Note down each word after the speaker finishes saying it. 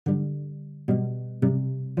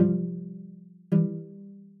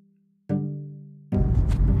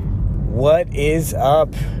What is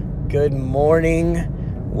up? Good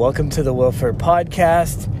morning. Welcome to the Wilford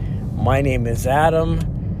Podcast. My name is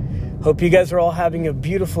Adam. Hope you guys are all having a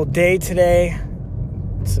beautiful day today.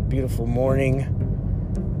 It's a beautiful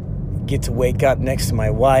morning. Get to wake up next to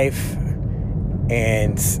my wife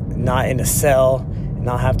and not in a cell,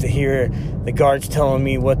 not have to hear the guards telling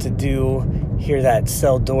me what to do, hear that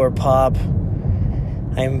cell door pop.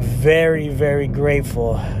 I am very, very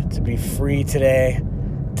grateful to be free today,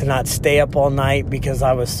 to not stay up all night because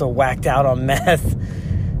I was so whacked out on meth,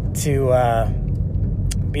 to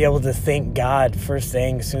be able to thank God first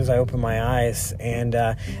thing as soon as I open my eyes. And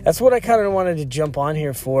that's what I kind of wanted to jump on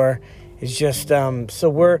here for, is just,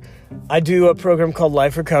 I do a program called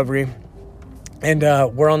Life Recovery, and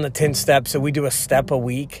we're on the 10 steps, so we do a step a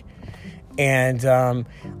week. And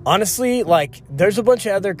honestly, there's a bunch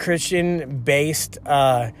of other Christian-based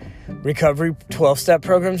recovery 12-step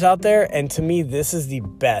programs out there, and to me, this is the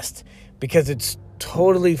best because it's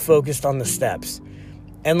totally focused on the steps.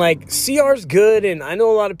 And CR's good, and I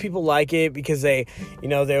know a lot of people like it because they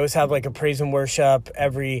always have a praise and worship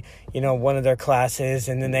every, one of their classes,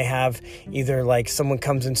 and then they have either someone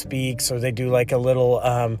comes and speaks, or they do a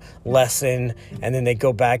little lesson, and then they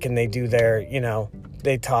go back and they do their,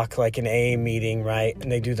 they talk an AA meeting, right? And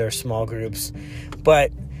they do their small groups.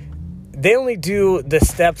 But they only do the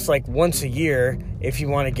steps once a year if you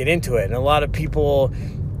want to get into it. And a lot of people,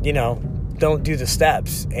 don't do the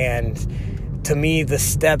steps. And to me, the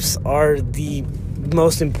steps are the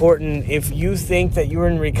most important. If you think that you're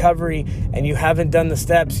in recovery and you haven't done the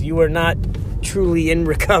steps, you are not truly in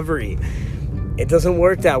recovery. It doesn't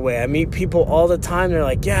work that way. I meet people all the time. They're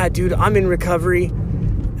like, yeah, dude, I'm in recovery.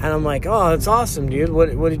 And I'm like, oh, that's awesome, dude.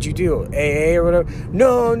 What did you do? AA or whatever?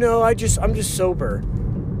 No, I'm just sober.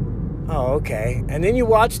 Oh, okay. And then you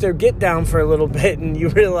watch their get down for a little bit and you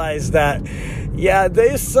realize that, yeah,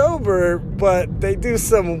 they're sober, but they do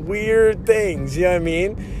some weird things. You know what I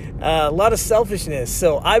mean? A lot of selfishness.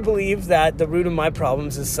 So I believe that the root of my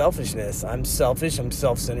problems is selfishness. I'm selfish. I'm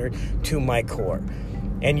self-centered to my core.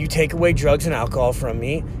 And you take away drugs and alcohol from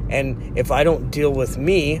me, and if I don't deal with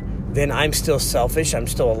me, then I'm still selfish, I'm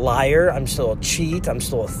still a liar, I'm still a cheat, I'm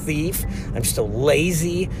still a thief, I'm still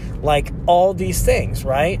lazy, all these things,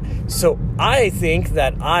 right? So I think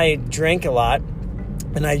that I drank a lot,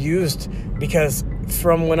 and I used because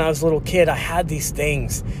from when I was a little kid, I had these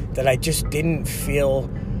things that I just didn't feel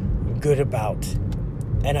good about.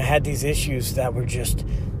 And I had these issues that were just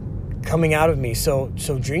coming out of me. So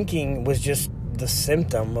drinking was just the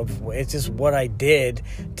symptom of, it's just what I did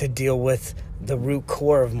to deal with the root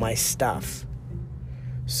core of my stuff.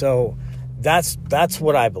 So that's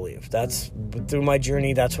what I believe. That's through my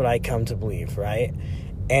journey, that's what I come to believe, right?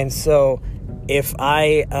 And so if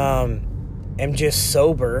I am just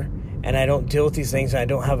sober and I don't deal with these things and I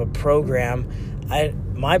don't have a program,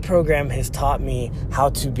 my program has taught me how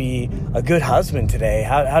to be a good husband today,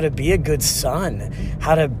 how to be a good son,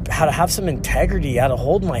 how to have some integrity, how to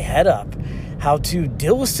hold my head up, how to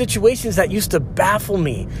deal with situations that used to baffle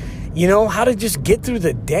me. How to just get through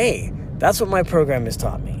the day. That's what my program has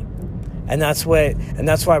taught me. And that's why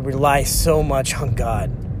I rely so much on God.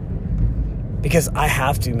 Because I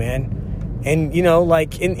have to, man. And,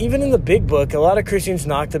 even in the big book, a lot of Christians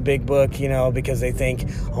knock the big book, because they think,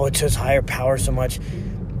 oh, it's just higher power so much.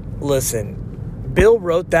 Listen, Bill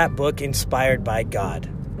wrote that book inspired by God.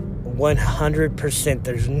 100%.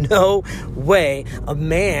 There's no way a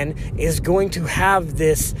man is going to have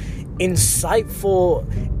this insightful,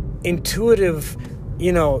 intuitive,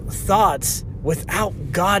 thoughts without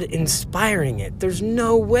God inspiring it. There's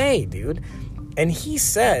no way, dude. And he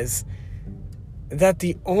says that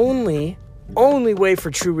the only way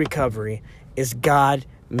for true recovery is God,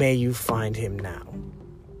 may you find him now.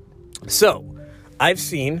 So, I've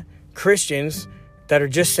seen Christians that are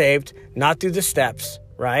just saved not do the steps,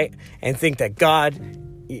 right? And think that God,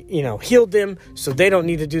 healed them, so they don't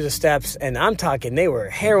need to do the steps. And I'm talking, they were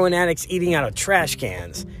heroin addicts eating out of trash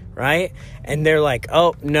cans, right? And they're like,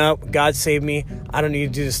 oh, no, God saved me. I don't need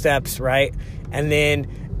to do the steps, right? And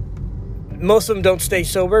then most of them don't stay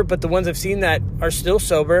sober, but the ones I've seen that are still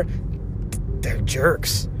sober, they're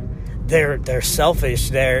jerks. They're selfish.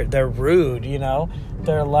 They're rude,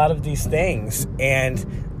 They're a lot of these things. And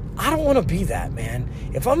I don't want to be that, man.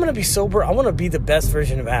 If I'm going to be sober, I want to be the best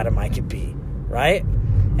version of Adam I could be, right?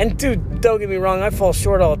 And dude, don't get me wrong, I fall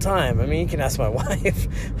short all the time. I mean, you can ask my wife.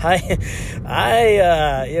 I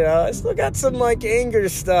still got some anger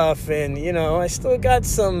stuff, and I still got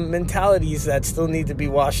some mentalities that still need to be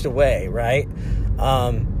washed away, right?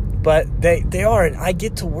 But they are, and I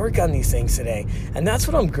get to work on these things today, and that's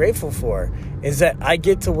what I'm grateful for. Is that I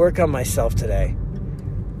get to work on myself today.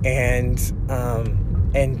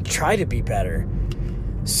 and try to be better.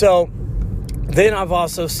 So then I've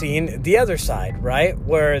also seen the other side, right?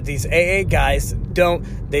 Where these AA guys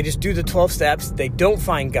they just do the 12 steps. They don't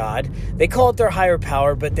find God. They call it their higher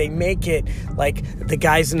power, but they make it like the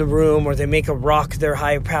guys in the room, or they make a rock their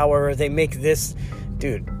higher power, or they make this.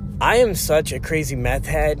 Dude, I am such a crazy meth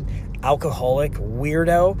head, alcoholic,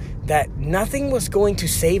 weirdo, that nothing was going to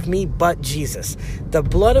save me but Jesus. The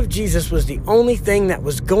blood of Jesus was the only thing that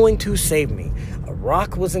was going to save me. A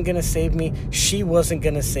rock wasn't going to save me. She wasn't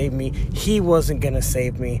going to save me. He wasn't going to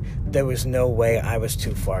save me. There was no way. I was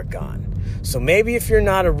too far gone. So maybe if you're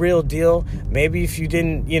not a real deal, maybe if you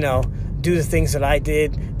didn't, do the things that I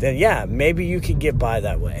did, then yeah, maybe you could get by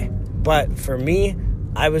that way. But for me,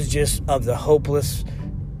 I was just of the hopeless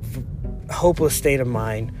state of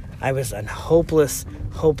mind. I was a hopeless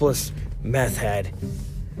meth head.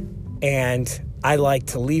 And I like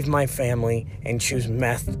to leave my family and choose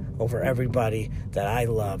meth over everybody that I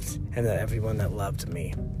loved and that everyone that loved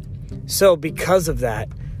me. So because of that,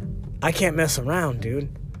 I can't mess around,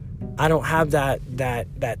 dude. I don't have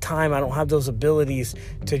that time. I don't have those abilities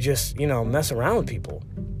to just, mess around with people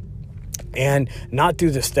and not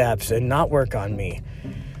do the steps and not work on me.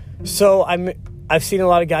 So I've seen a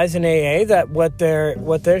lot of guys in AA that what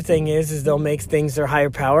their thing is they'll make things their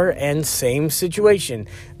higher power, and same situation.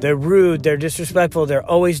 They're rude, they're disrespectful, they're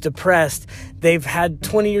always depressed. They've had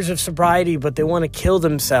 20 years of sobriety, but they want to kill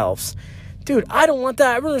themselves. Dude, I don't want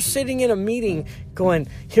that. I remember sitting in a meeting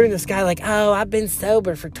hearing this guy like, oh, I've been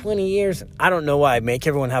sober for 20 years. I don't know why I make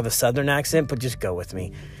everyone have a Southern accent, but just go with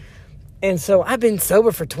me. And so I've been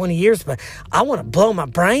sober for 20 years, but I want to blow my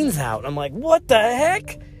brains out. I'm like, what the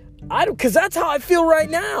heck? Because that's how I feel right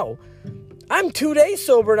now. I'm 2 days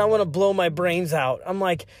sober and I want to blow my brains out. I'm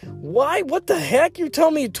like, why? What the heck? You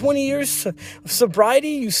tell me 20 years of sobriety,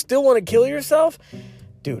 you still want to kill yourself?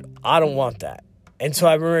 Dude, I don't want that. And so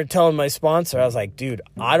I remember telling my sponsor, I was like, dude,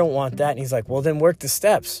 I don't want that. And he's like, well, then work the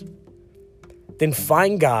steps. Then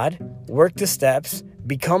find God, work the steps,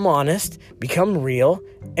 become honest, become real,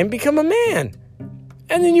 and become a man.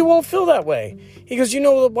 And then you won't feel that way. He goes, you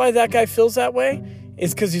know why that guy feels that way?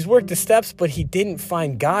 It's because he's worked the steps, but he didn't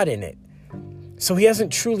find God in it. So he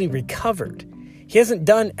hasn't truly recovered. He hasn't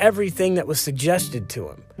done everything that was suggested to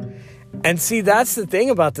him. And see, that's the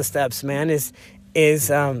thing about the steps, man, is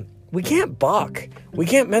we can't balk. We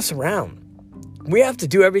can't mess around. We have to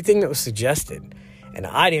do everything that was suggested. And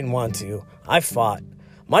I didn't want to. I fought.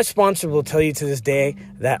 My sponsor will tell you to this day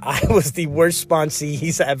that I was the worst sponsee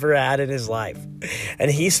he's ever had in his life. And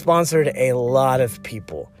he sponsored a lot of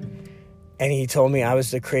people. And he told me I was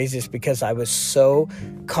the craziest because I was so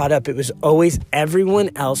caught up. It was always everyone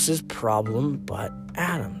else's problem but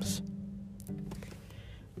Adam's.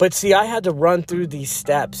 But see, I had to run through these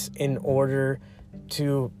steps in order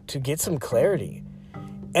to get some clarity.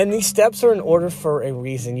 And these steps are in order for a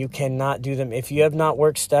reason. You cannot do them. If you have not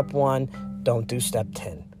worked step 1, don't do step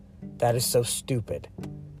 10. That is so stupid.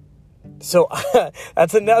 So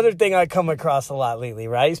that's another thing I come across a lot lately,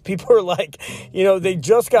 right? Is people are like, they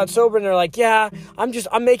just got sober and they're like, yeah, I'm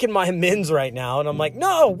making my amends right now. And I'm like,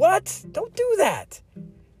 no, what? Don't do that.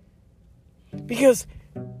 Because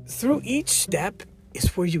through each step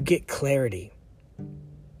is where you get clarity.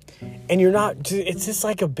 And it's just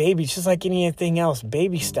like a baby. It's just like anything else,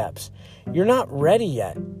 baby steps. You're not ready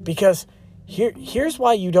yet, because here's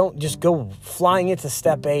why you don't just go flying into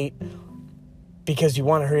step 8 because you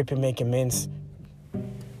want to hurry up and make amends.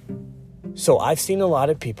 So I've seen a lot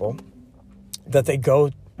of people that they go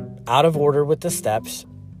out of order with the steps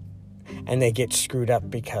and they get screwed up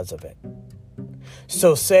because of it.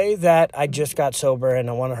 So say that I just got sober and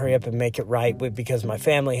I want to hurry up and make it right because my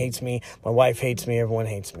family hates me, my wife hates me, everyone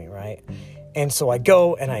hates me, right? And so I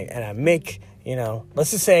go and I make,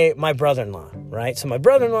 let's just say my brother-in-law, right? So my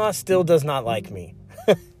brother-in-law still does not like me.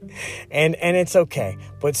 and it's okay.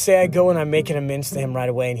 But say I go and I make an amends to him right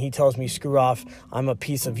away and he tells me, screw off, I'm a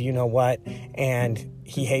piece of you-know-what, and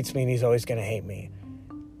he hates me and he's always going to hate me.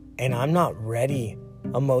 And I'm not ready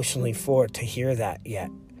emotionally to hear that yet.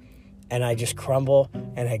 And I just crumble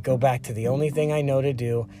and I go back to the only thing I know to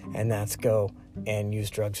do, and that's go and use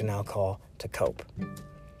drugs and alcohol to cope.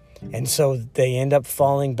 And so they end up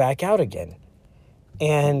falling back out again.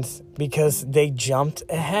 And because they jumped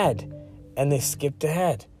ahead and they skipped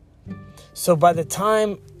ahead. So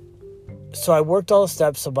I worked all the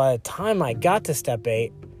steps. So by the time I got to step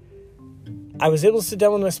 8, I was able to sit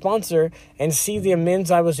down with my sponsor and see the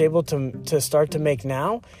amends I was able to start to make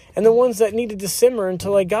now, and the ones that needed to simmer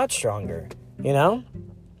until I got stronger,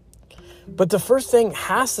 But the first thing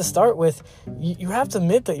has to start with, you have to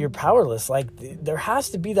admit that you're powerless. Like, there has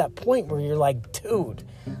to be that point where you're like, dude,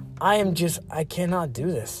 I cannot do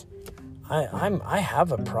this. I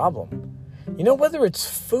have a problem. You know, whether it's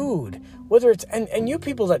food, whether it's, and you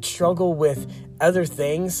people that struggle with other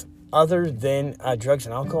things other than drugs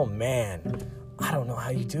and alcohol, man, I don't know how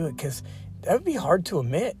you do it, because that would be hard to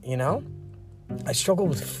admit, you know? I struggle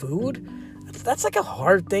with food. That's like a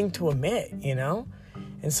hard thing to admit, you know?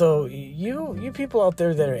 And so you people out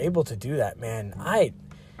there that are able to do that, man,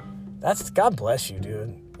 God bless you,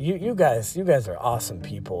 dude. You guys are awesome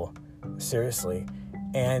people, seriously.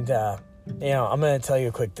 And you know, I'm gonna tell you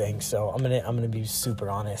a quick thing. So I'm gonna be super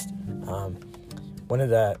honest. One of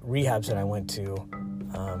the rehabs that I went to,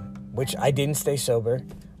 which I didn't stay sober.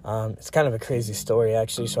 It's kind of a crazy story,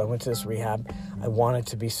 actually. So I went to this rehab. I wanted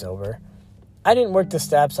to be sober. I didn't work the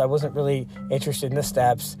steps. I wasn't really interested in the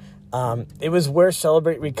steps. It was where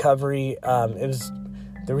Celebrate Recovery.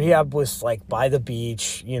 The rehab was like by the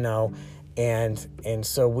beach, you know, and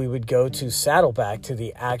so we would go to Saddleback, to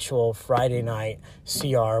the actual Friday night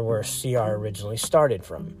CR where CR originally started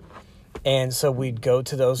from. And so we'd go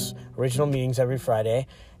to those original meetings every Friday.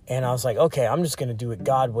 And I was like, okay, I'm just going to do it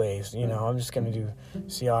God ways. You know, I'm just going to do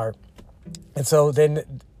CR. And so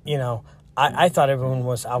then, you know, I thought everyone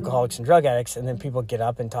was alcoholics and drug addicts. And then people get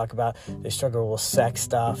up and talk about they struggle with sex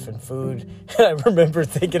stuff and food. And I remember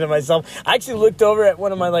thinking to myself, I actually looked over at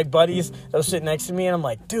one of my like buddies that was sitting next to me. And I'm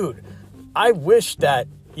like, dude, I wish that,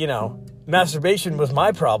 you know, masturbation was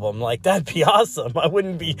my problem. Like, that'd be awesome. I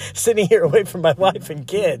wouldn't be sitting here away from my wife and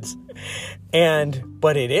kids.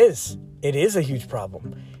 But it is a huge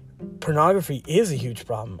problem. Pornography is a huge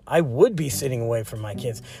problem. I would be sitting away from my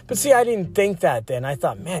kids. But see, I didn't think that then. I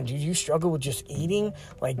thought, man, dude, you struggle with just eating?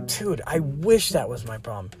 Like, dude, I wish that was my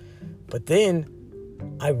problem. But then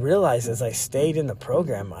I realized, as I stayed in the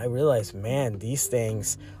program, I realized, man, these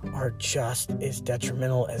things are just as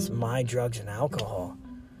detrimental as my drugs and alcohol.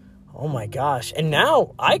 Oh my gosh. And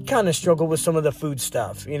now I kind of struggle with some of the food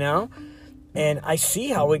stuff, you know? And I see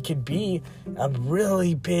how it could be a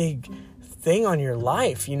really big thing on your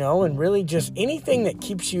life, you know, and really just anything that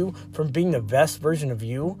keeps you from being the best version of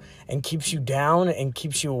you and keeps you down and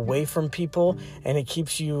keeps you away from people and it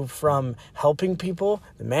keeps you from helping people,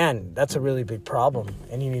 man, that's a really big problem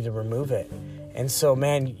and you need to remove it. And so,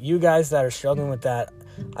 man, you guys that are struggling with that,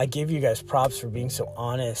 I give you guys props for being so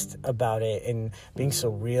honest about it and being so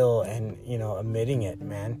real and, you know, admitting it,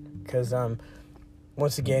 man. Because,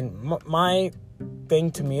 once again, my thing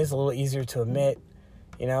to me is a little easier to admit.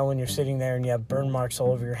 You know, when you're sitting there and you have burn marks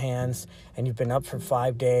all over your hands and you've been up for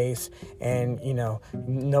 5 days and, you know,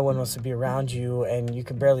 no one wants to be around you and you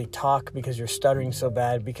can barely talk because you're stuttering so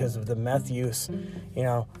bad because of the meth use, you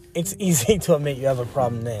know, it's easy to admit you have a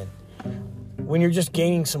problem then. When you're just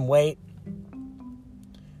gaining some weight,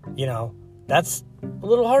 you know, that's a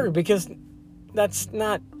little harder because that's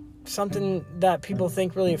not something that people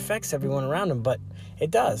think really affects everyone around them, but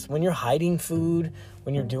it does. When you're hiding food,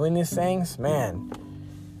 when you're doing these things, man,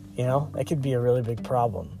 you know, that could be a really big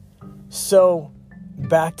problem. So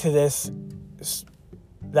back to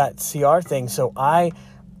that CR thing. So I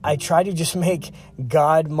try to just make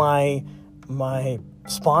God my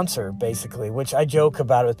sponsor, basically, which I joke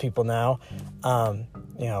about it with people now.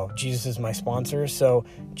 You know, Jesus is my sponsor. So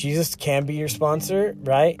Jesus can be your sponsor,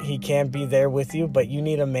 right? He can be there with you, but you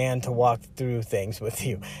need a man to walk through things with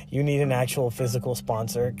you. You need an actual physical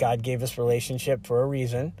sponsor. God gave us relationship for a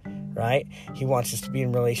reason, right? He wants us to be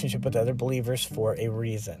in relationship with other believers for a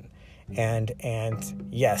reason. And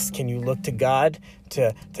yes, can you look to God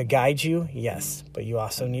to guide you? Yes, but you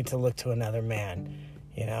also need to look to another man.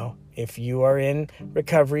 You know, if you are in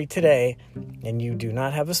recovery today and you do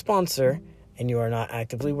not have a sponsor and you are not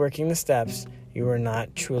actively working the steps, you are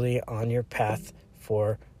not truly on your path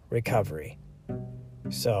for recovery.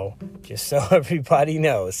 So, just so everybody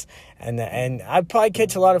knows. And I probably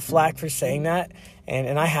catch a lot of flack for saying that.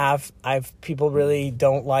 And I've people really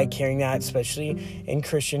don't like hearing that, especially in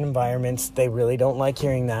Christian environments. They really don't like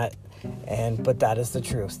hearing that. But that is the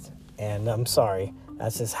truth. And I'm sorry.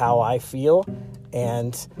 That's just how I feel.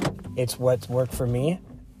 And it's what's worked for me.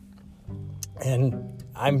 And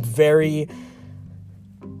I'm very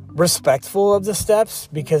respectful of the steps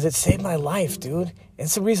because it saved my life, dude.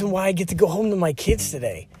 It's the reason why I get to go home to my kids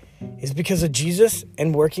today is because of Jesus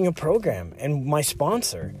and working a program and my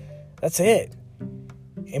sponsor. That's it.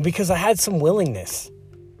 And because I had some willingness,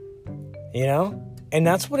 you know, and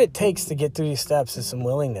that's what it takes to get through these steps is some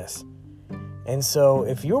willingness. And so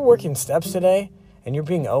if you're working steps today and you're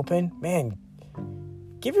being open, man,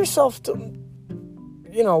 give yourself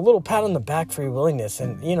a little pat on the back for your willingness.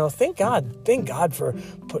 And, thank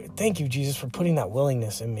you, Jesus, for putting that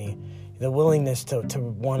willingness in me, the willingness to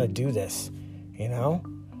want to do this,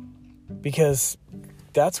 because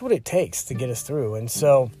that's what it takes to get us through. And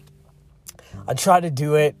so I try to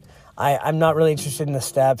do it. I'm not really interested in the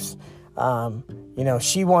steps.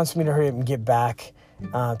 She wants me to hurry up and get back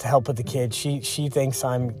to help with the kids. She thinks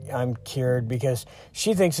I'm cured because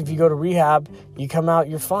she thinks if you go to rehab, you come out,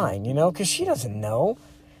 you're fine, because she doesn't know.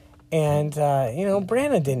 And,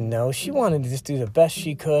 Brianna didn't know. She wanted to just do the best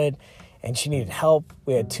she could, and she needed help.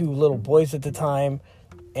 We had 2 little boys at the time,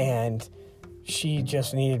 and she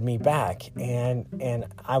just needed me back. And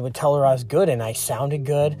I would tell her I was good, and I sounded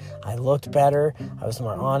good. I looked better. I was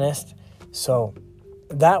more honest. So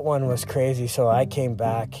that one was crazy. So I came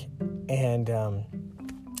back, and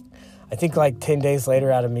I think like 10 days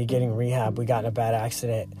later, out of me getting rehab, we got in a bad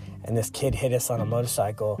accident, and this kid hit us on a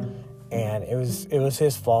motorcycle, and it was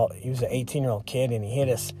his fault. He was an 18-year-old kid, and he hit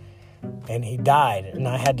us, and he died, and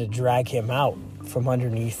I had to drag him out from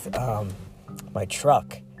underneath my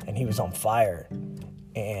truck, and he was on fire,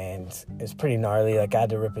 and it was pretty gnarly. Like, I had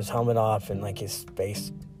to rip his helmet off, and like his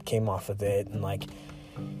face came off of it, and like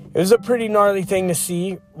it was a pretty gnarly thing to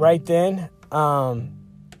see right then.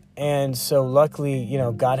 And so luckily,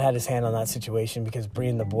 God had his hand on that situation, because Bree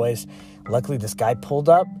and the boys, luckily this guy pulled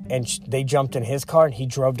up and they jumped in his car and he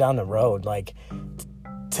drove down the road. Like,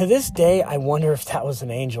 to this day, I wonder if that was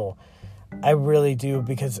an angel. I really do,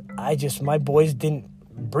 because my boys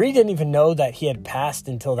Bree didn't even know that he had passed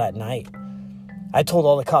until that night. I told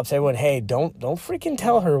all the cops, everyone, hey, don't freaking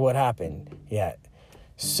tell her what happened yet.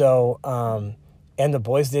 So, and the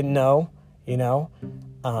boys didn't know,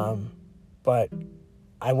 but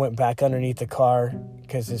I went back underneath the car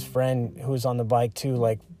because his friend who was on the bike too,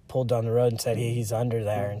 like, pulled down the road and said, hey, he's under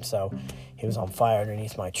there. And so he was on fire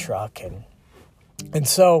underneath my truck. And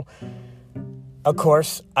so, of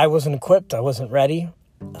course, I wasn't equipped. I wasn't ready.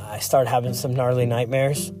 I started having some gnarly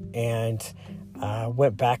nightmares, and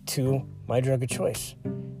went back to my drug of choice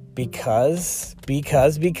because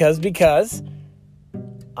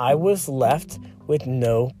I was left with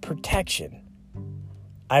no protection.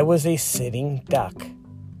 I was a sitting duck.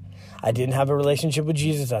 I didn't have a relationship with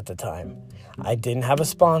Jesus at the time. I didn't have a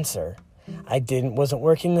sponsor. I wasn't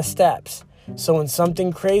working the steps. So when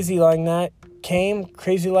something crazy like that came,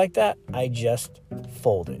 I just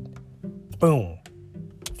folded. Boom.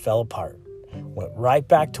 Fell apart. Went right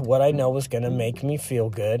back to what I know was going to make me feel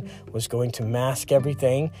good, was going to mask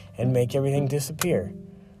everything and make everything disappear.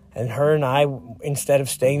 And her and I, instead of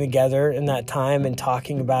staying together in that time and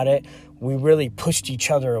talking about it, we really pushed each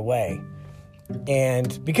other away.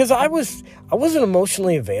 And because I wasn't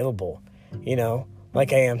emotionally available,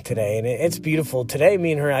 like I am today. And it's beautiful. Today,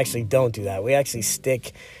 me and her actually don't do that. We actually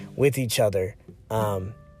stick with each other.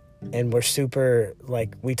 And we're super,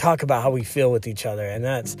 like, we talk about how we feel with each other. And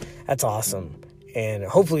that's awesome. And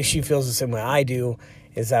hopefully she feels the same way I do,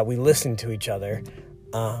 is that we listen to each other.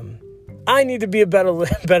 I need to be a better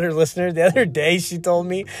listener. The other day she told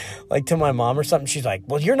me, like, to my mom or something, she's like,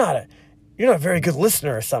 well, you're not a very good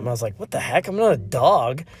listener or something. I was like, what the heck? I'm not a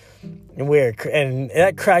dog. And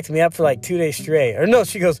that cracked me up for like 2 days straight. Or no,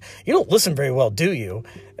 she goes, you don't listen very well, do you?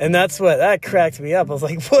 And that cracked me up. I was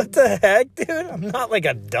like, what the heck, dude? I'm not like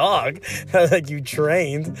a dog like you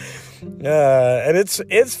trained. And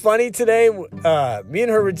it's funny today. Me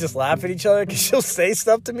and her would just laugh at each other because she'll say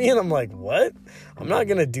stuff to me and I'm like, what? I'm not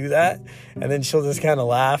going to do that. And then she'll just kind of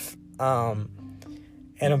laugh. And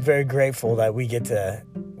I'm very grateful that we get to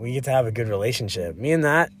have a good relationship. Me and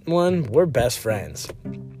that one, we're best friends.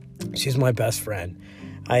 She's my best friend.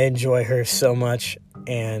 I enjoy her so much,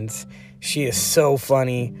 and she is so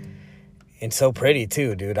funny and so pretty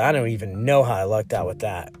too, dude. I don't even know how I lucked out with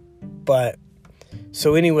that. But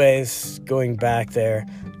so anyways, going back there,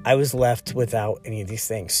 I was left without any of these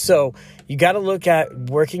things. So you got to look at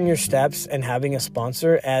working your steps and having a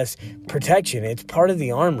sponsor as protection. It's part of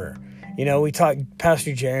the armor. We talked,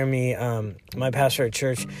 Pastor Jeremy, my pastor at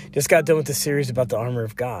church, just got done with the series about the armor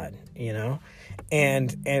of God,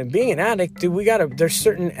 and being an addict, dude, there's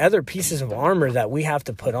certain other pieces of armor that we have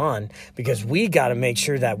to put on, because we got to make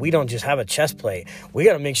sure that we don't just have a chest plate. We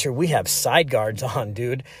got to make sure we have side guards on,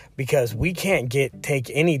 dude, because we can't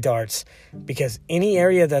take any darts, because any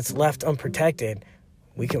area that's left unprotected,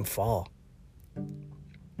 we can fall.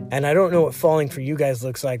 And I don't know what falling for you guys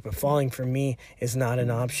looks like, but falling for me is not an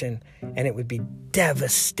option. And it would be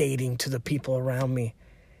devastating to the people around me.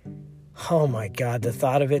 Oh my God, the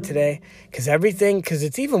thought of it today. Because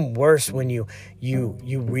it's even worse when you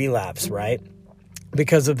relapse, right?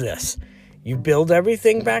 Because of this. You build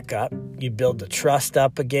everything back up. You build the trust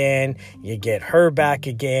up again. You get her back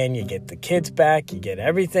again. You get the kids back. You get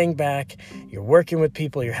everything back. You're working with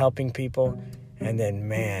people. You're helping people. And then,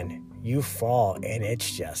 man, you fall and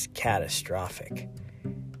it's just catastrophic.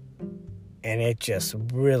 And it just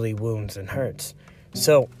really wounds and hurts.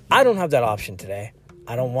 So I don't have that option today.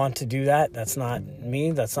 I don't want to do that. That's not me.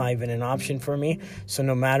 That's not even an option for me. So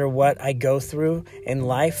no matter what I go through in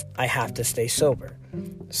life, I have to stay sober.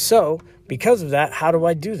 So because of that, how do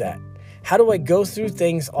I do that? How do I go through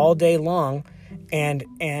things all day long and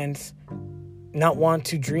not want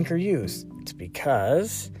to drink or use? It's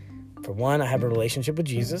because, for one, I have a relationship with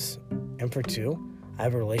Jesus. And for two, I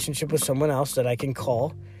have a relationship with someone else that I can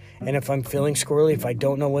call. And if I'm feeling squirrely, if I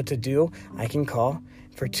don't know what to do, I can call.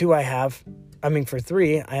 For three, I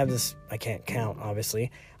have this, I can't count,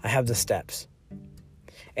 obviously. I have the steps.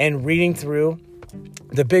 And reading through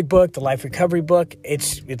the big book, the Life Recovery book,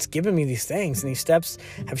 it's given me these things. And these steps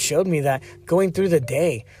have showed me that going through the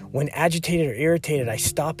day, when agitated or irritated, I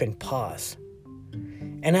stop and pause.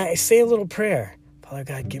 And I say a little prayer. Father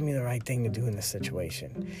God, give me the right thing to do in this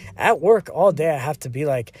situation. At work all day, I have to be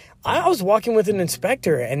like, I was walking with an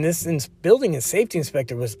inspector, and this building and safety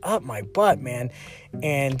inspector was up my butt, man.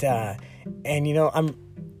 And you know,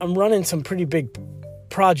 I'm running some pretty big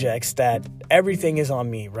projects that everything is on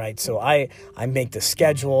me, right? So I make the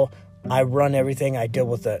schedule, I run everything, I deal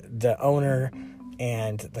with the owner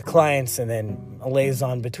and the clients, and then a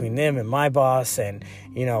liaison between them and my boss, and,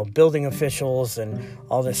 you know, building officials and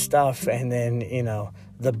all this stuff. And then, you know,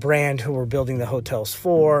 the brand who we're building the hotels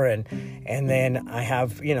for. And then I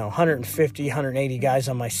have, you know, 150, 180 guys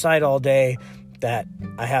on my site all day that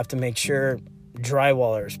I have to make sure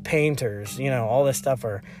drywallers, painters, you know, all this stuff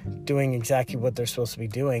are doing exactly what they're supposed to be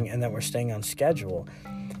doing, and that we're staying on schedule.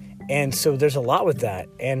 And so there's a lot with that.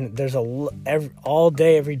 And there's all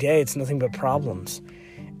day, every day, it's nothing but problems.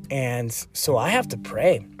 And so I have to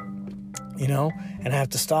pray, you know, and I have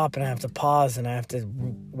to stop, and I have to pause, and I have to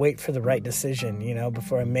wait for the right decision, you know,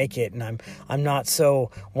 before I make it. And I'm not so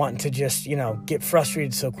wanting to just, you know, get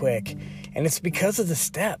frustrated so quick. And it's because of the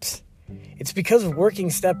steps. It's because of working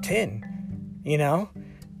step 10, you know,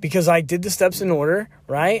 because I did the steps in order,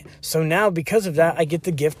 right? So now because of that, I get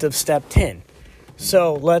the gift of step 10.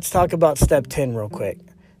 So let's talk about step 10 real quick.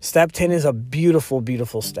 Step 10 is a beautiful,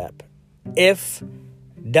 beautiful step, if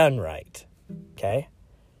done right. Okay?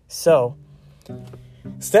 So,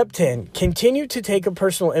 step 10, continue to take a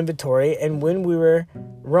personal inventory, and when we were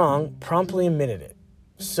wrong, promptly admitted it.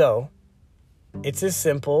 So, it's as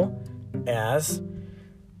simple as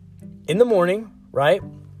in the morning, right?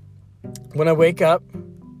 When I wake up,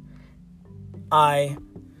 I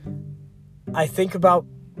think about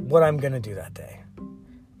what I'm going to do that day.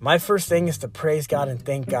 My first thing is to praise God and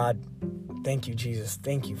thank God. Thank you, Jesus.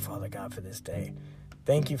 Thank you, Father God, for this day.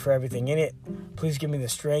 Thank you for everything in it. Please give me the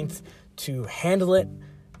strength to handle it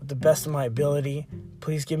with the best of my ability.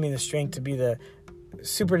 Please give me the strength to be the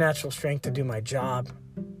supernatural strength to do my job.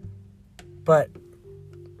 But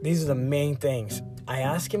these are the main things. I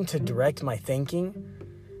ask Him to direct my thinking,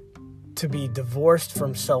 to be divorced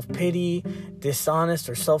from self-pity, dishonest,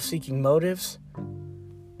 or self-seeking motives,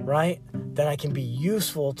 right? That I can be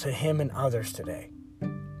useful to Him and others today.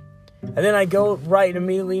 And then I go right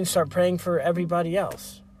immediately and start praying for everybody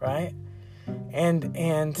else, right? And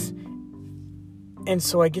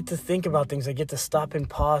so I get to think about things. I get to stop and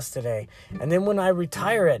pause today. And then when I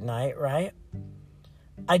retire at night, right,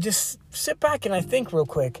 I just sit back and I think real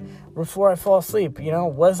quick before I fall asleep. You know,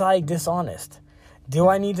 was I dishonest? Do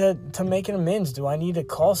I need to make an amends? Do I need to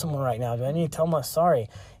call someone right now? Do I need to tell them I'm sorry?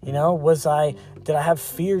 You know, did I have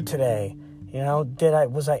fear today? You know,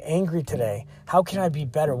 was I angry today? How can I be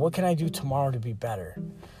better? What can I do tomorrow to be better?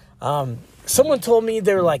 Someone told me,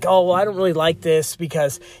 they were like, oh, well, I don't really like this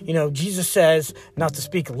because, you know, Jesus says not to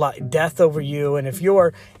speak death over you. And if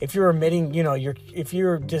you're admitting, you know, if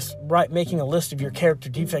you're just making a list of your character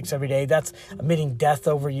defects every day, that's admitting death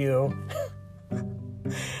over you.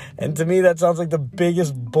 And to me, that sounds like the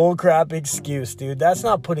biggest bullcrap excuse, dude. That's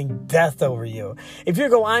not putting death over you. If you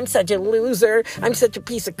go, I'm such a loser, I'm such a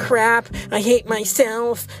piece of crap, I hate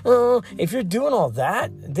myself. Oh, if you're doing all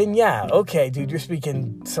that, then yeah, okay, dude, you're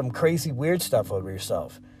speaking some crazy weird stuff over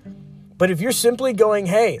yourself. But if you're simply going,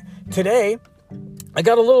 hey, today I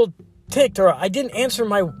got a little ticked, or I didn't answer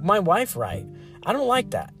my wife right, I don't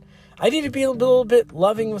like that. I need to be a little bit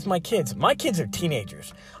loving with my kids. My kids are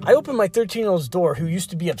teenagers. I opened my 13-year-old's door, who used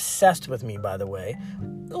to be obsessed with me, by the way.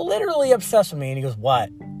 Literally obsessed with me. And he goes, what?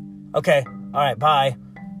 Okay. All right. Bye.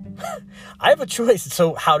 I have a choice.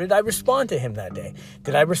 So how did I respond to him that day?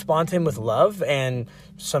 Did I respond to him with love and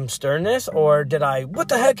some sternness? Or did I, what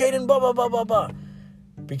the heck, Aiden, blah, blah, blah, blah, blah?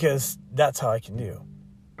 Because that's how I can do.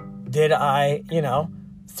 Did I,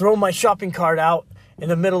 throw my shopping cart out in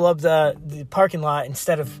the middle of the parking lot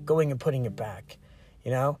instead of going and putting it back?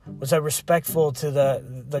 Was I respectful to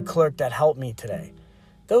the clerk that helped me today?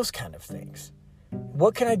 Those kind of things.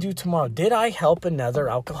 What can I do tomorrow? Did I help another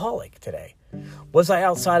alcoholic today? Was I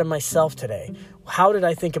outside of myself today? How did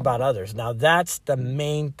I think about others? Now, that's the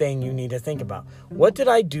main thing you need to think about. What did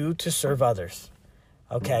I do to serve others?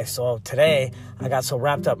 Okay, so today I got so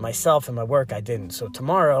wrapped up myself and my work, I didn't. So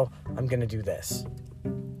tomorrow I'm going to do this.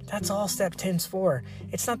 That's all step 10's for.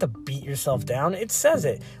 It's not to beat yourself down. It says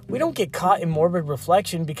it. We don't get caught in morbid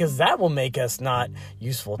reflection because that will make us not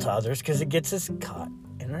useful to others because it gets us caught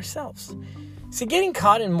in ourselves. See, getting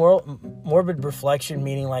caught in morbid reflection,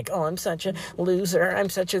 meaning like, oh, I'm such a loser, I'm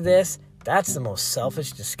such a this, that's the most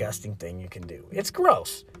selfish, disgusting thing you can do. It's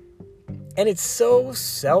gross. And it's so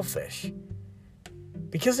selfish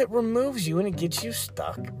because it removes you and it gets you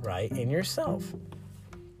stuck right in yourself.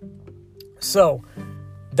 So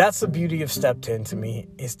that's the beauty of step 10 to me,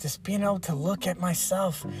 is just being able to look at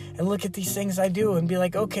myself and look at these things I do and be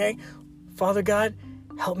like, okay, Father God,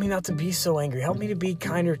 help me not to be so angry. Help me to be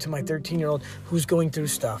kinder to my 13-year-old who's going through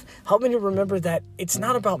stuff. Help me to remember that it's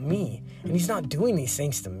not about me, and he's not doing these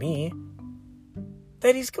things to me.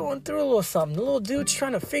 That he's going through a little something. The little dude's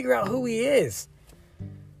trying to figure out who he is.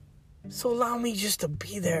 So allow me just to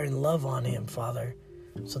be there and love on him, Father.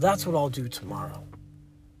 So that's what I'll do tomorrow.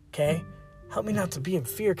 Okay? Help me not to be in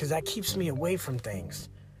fear, because that keeps me away from things.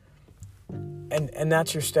 And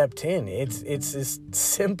that's your step 10. It's as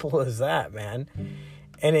simple as that, man.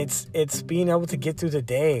 And it's being able to get through the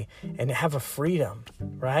day and have a freedom,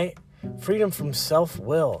 right? Freedom from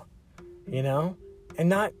self-will, and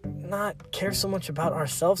not care so much about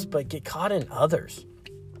ourselves, but get caught in others.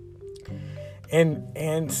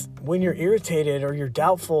 And when you're irritated or you're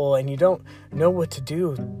doubtful and you don't know what to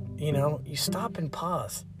do, you stop and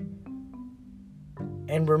pause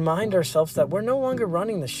and remind ourselves that we're no longer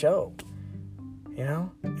running the show,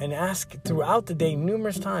 and ask throughout the day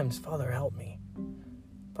numerous times, Father, help me.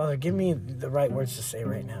 Father, give me the right words to say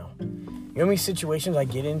right now. You know how many situations I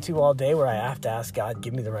get into all day where I have to ask God,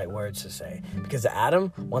 give me the right words to say? Because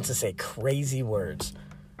Adam wants to say crazy words.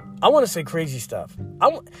 I want to say crazy stuff.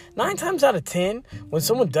 9 times out of 10, when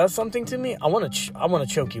someone does something to me, I want to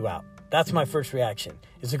choke you out. That's my first reaction,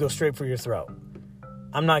 is to go straight for your throat.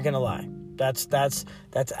 I'm not going to lie. That's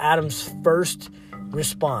Adam's first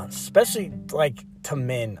response, especially like to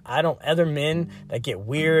men. Other men that get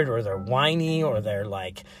weird or they're whiny or they're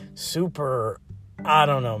like super, I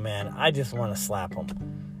don't know, man. I just want to slap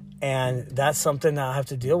them. And that's something that I have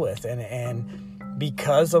to deal with. And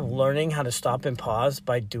because of learning how to stop and pause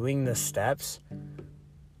by doing the steps,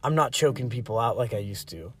 I'm not choking people out like I used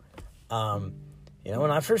to.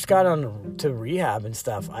 When I first got on to rehab and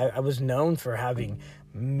stuff, I was known for having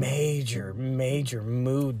major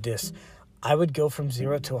mood I would go from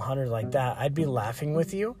 0 to 100 like that. I'd be laughing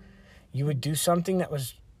with you. You would do something that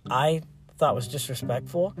I thought was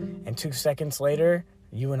disrespectful, and 2 seconds later,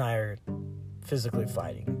 you and I are physically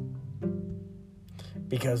fighting.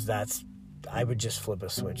 Because I would just flip a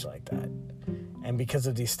switch like that. And because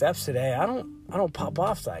of these steps today, I don't pop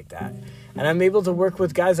off like that. And I'm able to work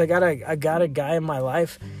with guys. I got a guy in my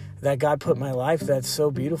life that God put in my life that's so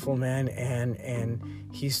beautiful, man, and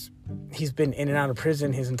he's been in and out of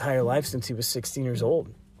prison his entire life since he was 16 years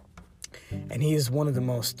old. And he is one of the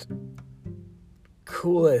most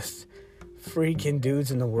coolest freaking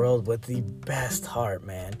dudes in the world with the best heart,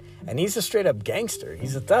 man. And he's a straight up gangster.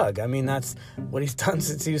 He's a thug. I mean, that's what he's done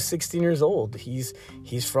since he was 16 years old. He's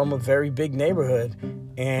from a very big neighborhood,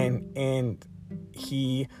 and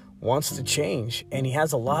he wants to change. And he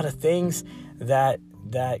has a lot of things that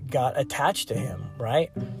got attached to him,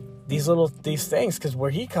 right? These things, because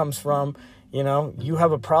where he comes from, you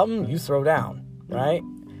have a problem, you throw down, right?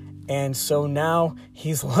 And so now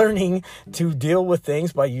he's learning to deal with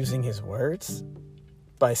things by using his words,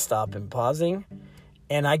 by stopping, pausing,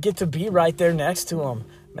 and I get to be right there next to him,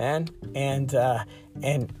 man, and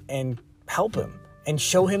help him and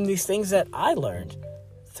show him these things that I learned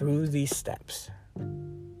through these steps.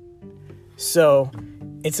 So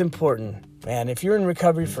it's important. Man, if you're in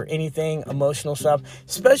recovery for anything, emotional stuff,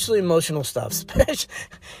 especially emotional stuff,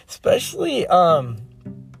 especially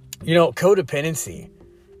codependency,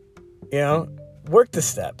 work the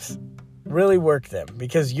steps, really work them,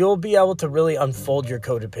 because you'll be able to really unfold your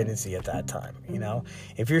codependency at that time.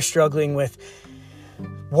 If you're struggling with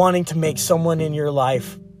wanting to make someone in your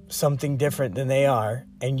life something different than they are,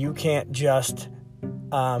 and you can't just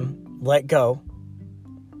let go.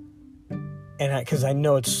 And because I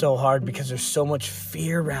know it's so hard, because there's so much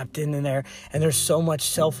fear wrapped in there, and there's so much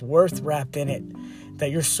self-worth wrapped in it,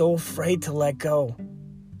 that you're so afraid to let go.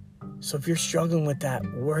 So if you're struggling with that,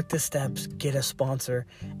 work the steps, get a sponsor,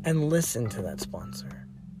 and listen to that sponsor.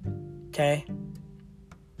 Okay?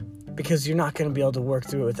 Because you're not going to be able to work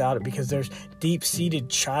through it without it, because there's deep-seated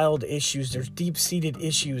child issues. There's deep-seated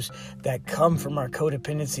issues that come from our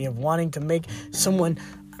codependency of wanting to make someone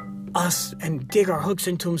us and dig our hooks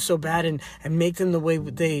into them so bad and make them the way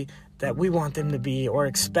that we want them to be, or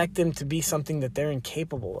expect them to be something that they're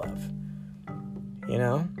incapable of. You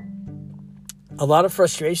know? A lot of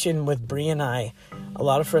frustration with Brie and I, a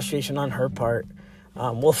lot of frustration on her part.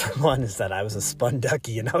 Well, for one, is that I was a spun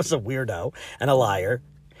ducky and I was a weirdo and a liar.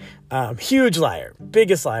 Huge liar.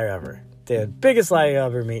 Biggest liar ever. Dude, biggest liar you'll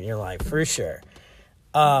ever meet in your life, for sure.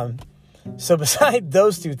 So beside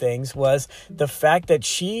those two things was the fact that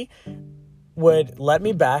she would let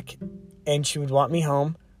me back and she would want me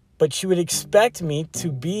home, but she would expect me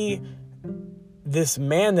to be this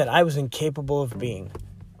man that I was incapable of being.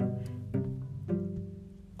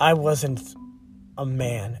 I wasn't a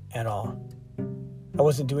man at all. I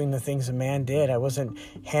wasn't doing the things a man did. I wasn't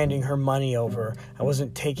handing her money over. I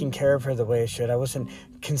wasn't taking care of her the way I should. I wasn't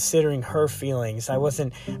considering her feelings. I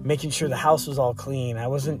wasn't making sure the house was all clean. I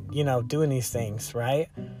wasn't, doing these things, right?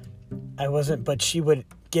 I wasn't, but she would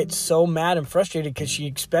get so mad and frustrated because she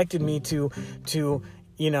expected me to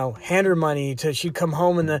hand her money, she'd come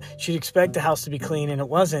home and she'd expect the house to be clean, and it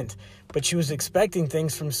wasn't. But she was expecting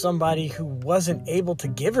things from somebody who wasn't able to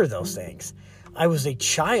give her those things. I was a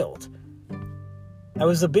child. I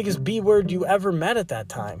was the biggest B word you ever met at that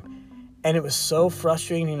time. And it was so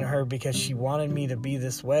frustrating to her because she wanted me to be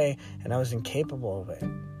this way and I was incapable of it.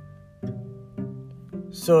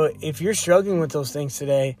 So if you're struggling with those things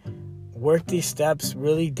today, work these steps,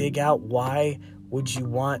 really dig out why would you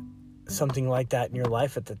want something like that in your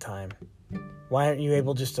life at the time. Why aren't you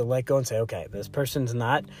able just to let go and say, okay, this person's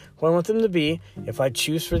not who I want them to be. If I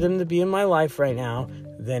choose for them to be in my life right now,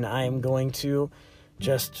 then I am going to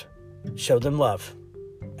just show them love.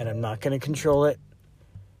 And I'm not going to control it.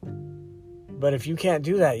 But if you can't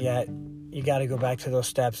do that yet, you got to go back to those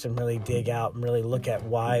steps and really dig out and really look at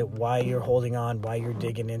why you're holding on, why you're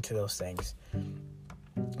digging into those things.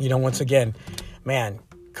 Once again, man,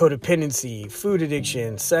 codependency, food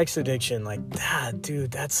addiction, sex addiction, like that, dude,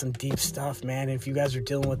 that's some deep stuff, man. And if you guys are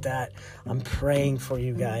dealing with that, I'm praying for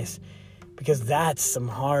you guys, because that's some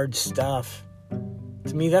hard stuff.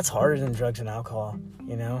 To me, that's harder than drugs and alcohol,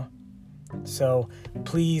 So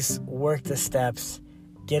please work the steps,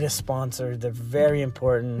 get a sponsor. They're very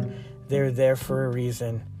important. They're there for a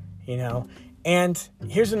reason, And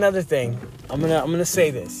here's another thing. I'm gonna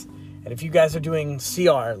say this. And if you guys are doing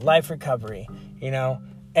CR, life recovery,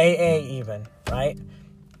 AA even, right?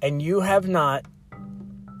 And you have not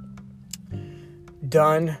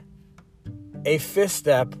done a fifth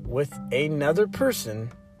step with another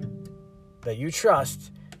person that you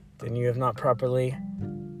trust, then you have not properly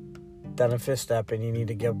done a fifth step, and you need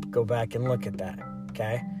to go back and look at that,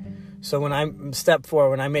 okay? So when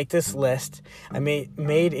I make this list, I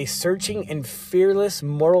made a searching and fearless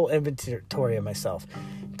moral inventory of myself,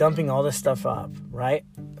 dumping all this stuff up, right?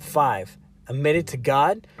 5, admitted to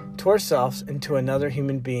God, to ourselves, and to another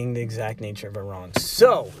human being the exact nature of our wrongs.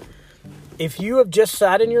 So if you have just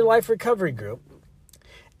sat in your life recovery group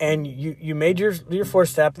and you made your 4th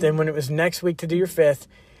step, then when it was next week to do your 5th,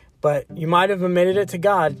 but you might have admitted it to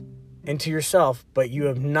God and to yourself, but you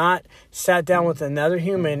have not sat down with another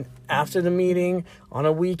human after the meeting on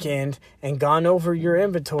a weekend and gone over your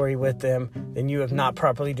inventory with them, then you have not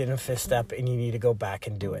properly done a 5th step, and you need to go back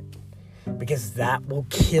and do it. Because that will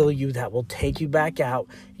kill you. That will take you back out.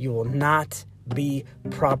 You will not be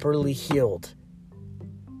properly healed.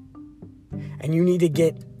 And you need to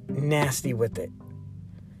get nasty with it.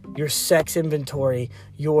 Your sex inventory,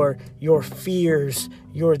 your fears,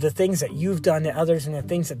 the things that you've done to others and the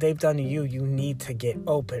things that they've done to you, you need to get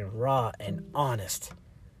open, raw, and honest.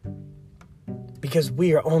 Because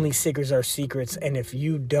we are only seekers our secrets, and if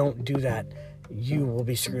you don't do that, you will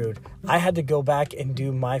be screwed. I had to go back and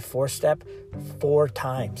do my 4th step 4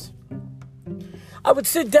 times. I would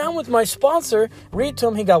sit down with my sponsor, read to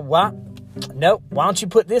him, he'd go, "What? Nope, why don't you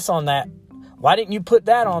put this on that? Why didn't you put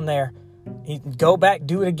that on there?" He'd go back,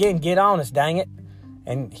 do it again, get honest, dang it.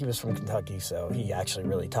 And he was from Kentucky, so he actually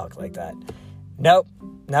really talked like that. Nope,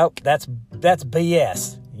 that's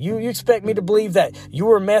BS. You expect me to believe that you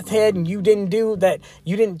were a meth head and you didn't do that,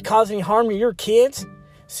 you didn't cause any harm to your kids?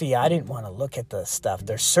 See, I didn't want to look at the stuff.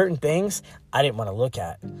 There's certain things I didn't want to look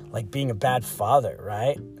at, like being a bad father,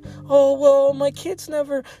 right? Oh, well, my kids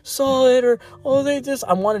never saw it, or, oh,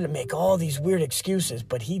 I wanted to make all these weird excuses,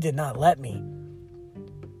 but he did not let me.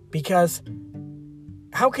 Because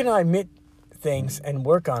how can I admit things and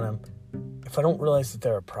work on them if I don't realize that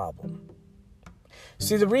they're a problem?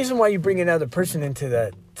 See, the reason why you bring another person into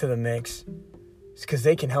the mix is because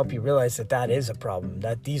they can help you realize that that is a problem,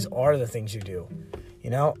 that these are the things you do. You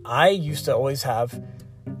know, I used to always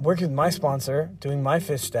working with my sponsor, doing my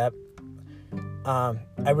 5th step,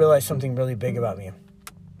 I realized something really big about me.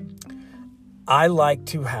 I like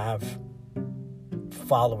to have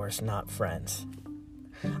followers, not friends.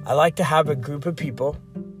 I like to have a group of people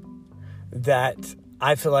that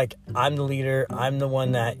I feel like I'm the leader. I'm the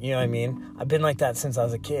one that, you know what I mean? I've been like that since I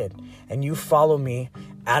was a kid. And you follow me.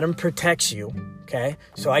 Adam protects you, okay?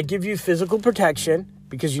 So I give you physical protection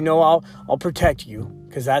because you know I'll protect you,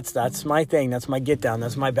 because that's my thing. That's my get down.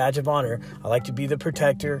 That's my badge of honor. I like to be the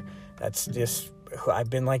protector. That's just, I've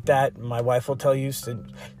been like that. My wife will tell you since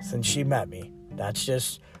she met me. That's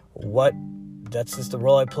just the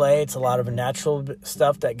role I play. It's a lot of natural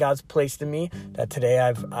stuff that God's placed in me that today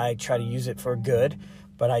I try to use it for good,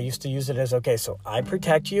 but I used to use it as, okay, so I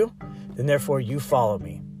protect you, then therefore you follow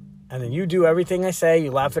me. And then you do everything I say,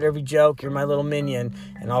 you laugh at every joke, you're my little minion,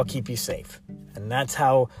 and I'll keep you safe. And that's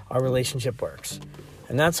how our relationship works.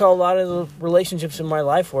 And that's how a lot of the relationships in my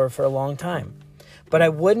life were for a long time. But I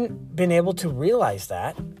wouldn't been able to realize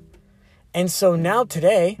that. And so now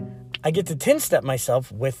today, I get to 10-step myself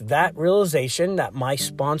with that realization that my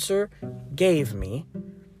sponsor gave me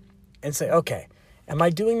and say, okay, am I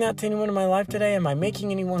doing that to anyone in my life today? Am I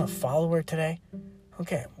making anyone a follower today?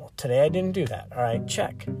 Okay, well, today I didn't do that. All right,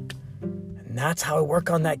 check. And that's how I work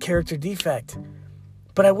on that character defect.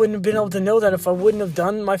 But I wouldn't have been able to know that if I wouldn't have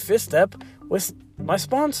done my 5th step with my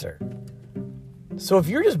sponsor. So if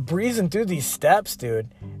you're just breezing through these steps,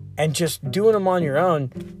 dude, and just doing them on your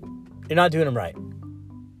own, you're not doing them right.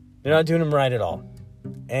 You're not doing them right at all.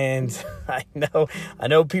 And I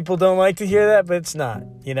know people don't like to hear that, but it's not,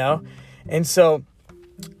 you know? And so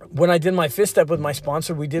when I did my 5th step with my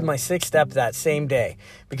sponsor, we did my 6th step that same day.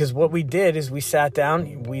 Because what we did is we sat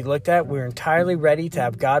down, we were entirely ready to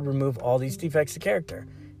have God remove all these defects of character.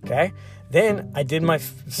 Okay? Then I did my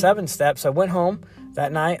 7 steps. I went home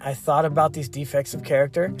that night. I thought about these defects of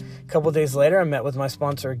character. A couple of days later, I met with my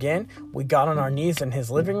sponsor again. We got on our knees in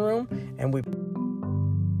his living room and we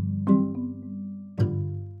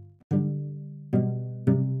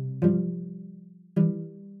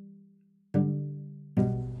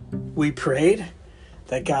prayed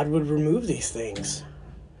that God would remove these things.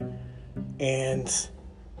 And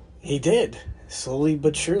he did. Slowly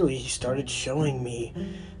but surely, he started showing me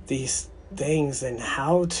these things and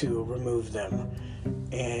how to remove them.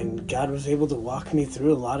 And God was able to walk me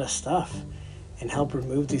through a lot of stuff and help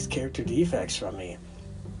remove these character defects from me.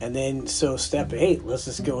 And then, so step 8, let's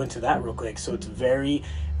just go into that real quick. So it's very,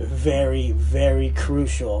 very, very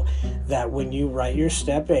crucial that when you write your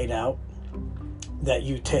step 8 out, that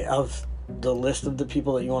you take of the list of the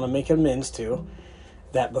people that you want to make amends to,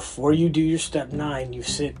 that before you do your step 9, you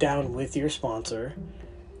sit down with your sponsor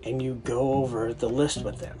and you go over the list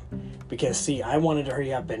with them. Because see, I wanted to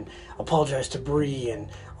hurry up and apologize to Bree and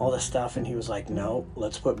all this stuff, and he was like, no,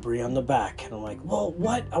 let's put Bree on the back. And I'm like, well,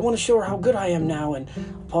 what? I want to show her how good I am now and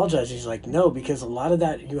apologize. He's like, no, because a lot of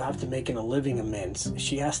that you have to make in a living amends.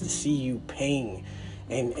 She has to see you paying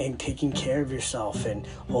and taking care of yourself and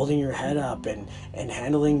holding your head up and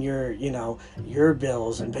handling your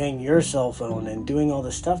bills and paying your cell phone and doing all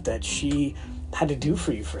the stuff that she had to do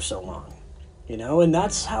for you for so long, and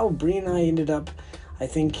that's how Bree and I ended up, I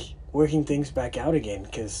think, working things back out again,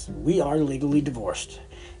 because we are legally divorced.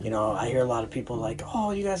 I hear a lot of people like,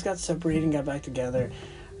 oh, you guys got separated and got back together.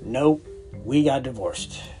 Nope, we got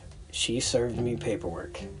divorced. She served me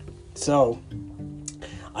paperwork. So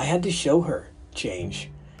I had to show her change,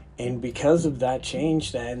 and because of that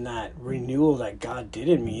change and that renewal that God did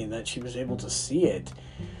in me and that she was able to see it,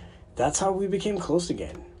 that's how we became close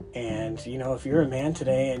again. And if you're a man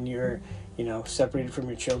today and you're separated from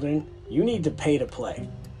your children, you need to pay to play.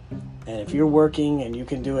 And if you're working and you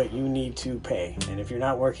can do it, you need to pay. And if you're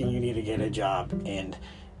not working, you need to get a job and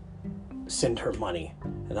send her money.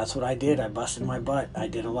 And that's what I did. I busted my butt. I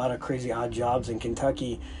did a lot of crazy odd jobs in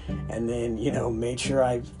Kentucky, and then made sure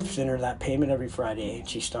I sent her that payment every Friday, and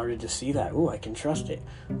she started to see that, I can trust it.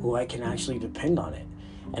 I can actually depend on it.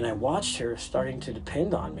 And I watched her starting to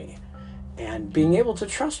depend on me and being able to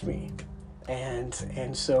trust me.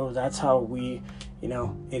 And so that's how we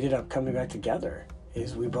ended up coming back together,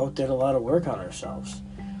 is we both did a lot of work on ourselves.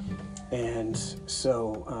 And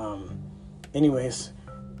so, anyways,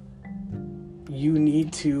 you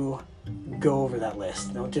need to go over that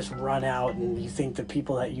list. Don't just run out and you think the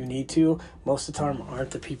people that you need to, most of the time,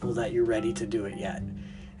 aren't the people that you're ready to do it yet.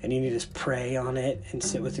 And you need to just pray on it and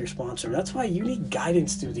sit with your sponsor. That's why you need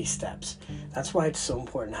guidance through these steps. That's why it's so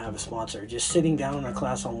important to have a sponsor. Just sitting down in a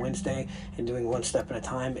class on Wednesday and doing one step at a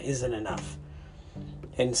time isn't enough.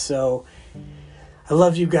 And so I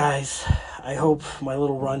love you guys. I hope my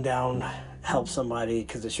little rundown helped somebody,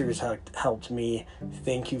 because it sure as heck helped me.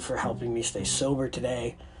 Thank you for helping me stay sober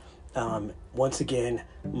today. Once again,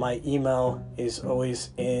 my email is always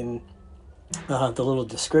in the little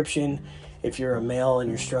description. If you're a male and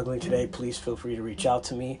you're struggling today, please feel free to reach out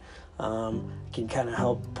to me. Can kind of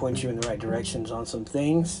help point you in the right directions on some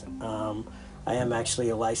things. I am actually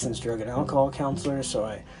a licensed drug and alcohol counselor, so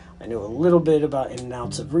I know a little bit about in and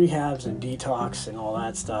outs of rehabs and detox and all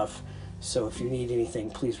that stuff. So if you need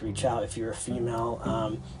anything, please reach out. If you're a female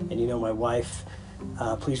and you know my wife,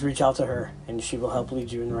 please reach out to her and she will help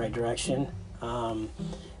lead you in the right direction.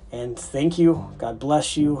 And thank you. God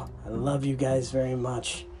bless you. I love you guys very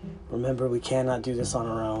much. Remember, we cannot do this on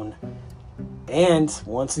our own. And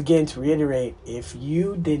once again, to reiterate, if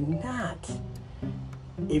you did not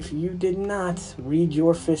read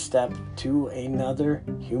your fifth step to another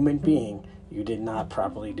human being, you did not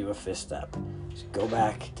properly do a fifth step. So go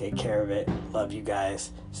back, take care of it. Love you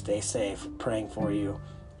guys. Stay safe. Praying for you.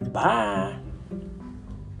 Bye.